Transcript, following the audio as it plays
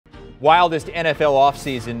Wildest NFL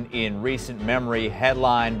offseason in recent memory,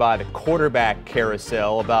 headlined by the quarterback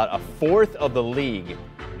carousel. About a fourth of the league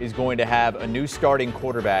is going to have a new starting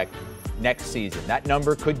quarterback next season. That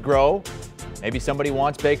number could grow. Maybe somebody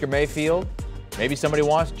wants Baker Mayfield. Maybe somebody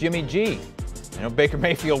wants Jimmy G. I know Baker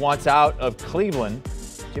Mayfield wants out of Cleveland.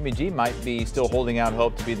 Jimmy G might be still holding out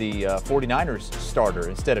hope to be the 49ers starter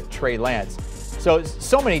instead of Trey Lance.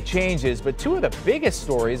 So many changes, but two of the biggest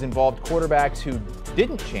stories involved quarterbacks who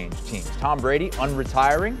didn't change teams. Tom Brady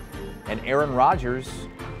unretiring and Aaron Rodgers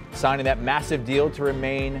signing that massive deal to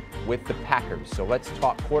remain with the Packers. So let's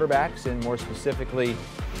talk quarterbacks, and more specifically,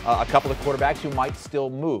 a couple of quarterbacks who might still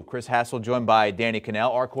move. Chris Hassel joined by Danny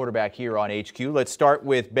Kanell, our quarterback here on HQ. Let's start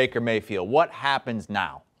with Baker Mayfield. What happens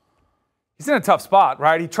now? He's in a tough spot,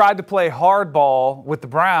 right? He tried to play hardball with the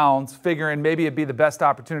Browns, figuring maybe it'd be the best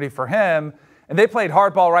opportunity for him, and they played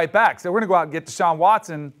hardball right back. So we're going to go out and get Deshaun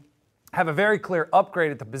Watson, have a very clear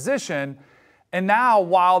upgrade at the position. And now,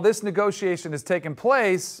 while this negotiation has taken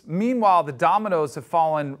place, meanwhile, the dominoes have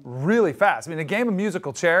fallen really fast. I mean, a game of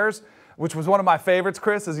musical chairs, which was one of my favorites,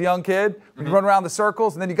 Chris, as a young kid. When you run around the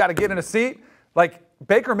circles and then you got to get in a seat. Like,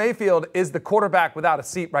 Baker Mayfield is the quarterback without a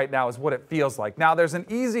seat right now, is what it feels like. Now, there's an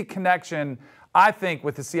easy connection, I think,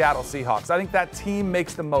 with the Seattle Seahawks. I think that team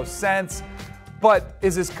makes the most sense. But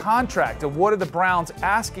is his contract and what are the Browns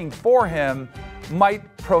asking for him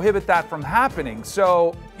might prohibit that from happening.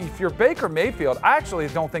 So if you're Baker Mayfield, I actually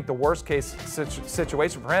don't think the worst case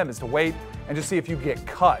situation for him is to wait and just see if you get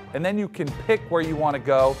cut. And then you can pick where you want to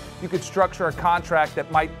go. You could structure a contract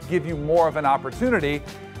that might give you more of an opportunity.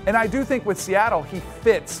 And I do think with Seattle, he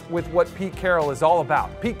fits with what Pete Carroll is all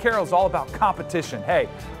about. Pete Carroll is all about competition. Hey,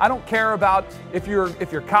 I don't care about if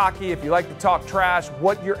you're cocky, if you like to talk trash,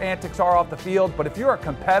 what your antics are off the field, but if you're a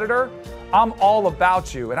competitor, I'm all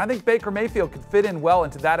about you. And I think Baker Mayfield could fit in well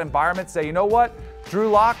into that environment. Say, you know what, Drew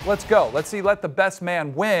Lock, let's go. Let's let the best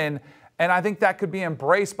man win. And I think that could be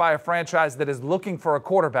embraced by a franchise that is looking for a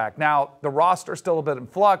quarterback. Now, the roster is still a bit in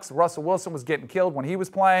flux. Russell Wilson was getting killed when he was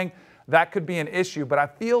playing. That could be an issue, but I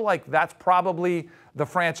feel like that's probably the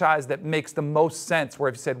franchise that makes the most sense, where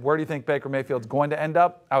if you said, where do you think Baker Mayfield's going to end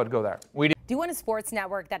up, I would go there. Do you want a sports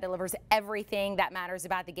network that delivers everything that matters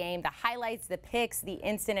about the game? The highlights, the picks, the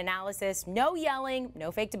instant analysis, no yelling,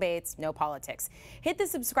 no fake debates, no politics. Hit the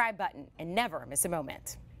subscribe button and never miss a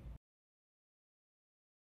moment.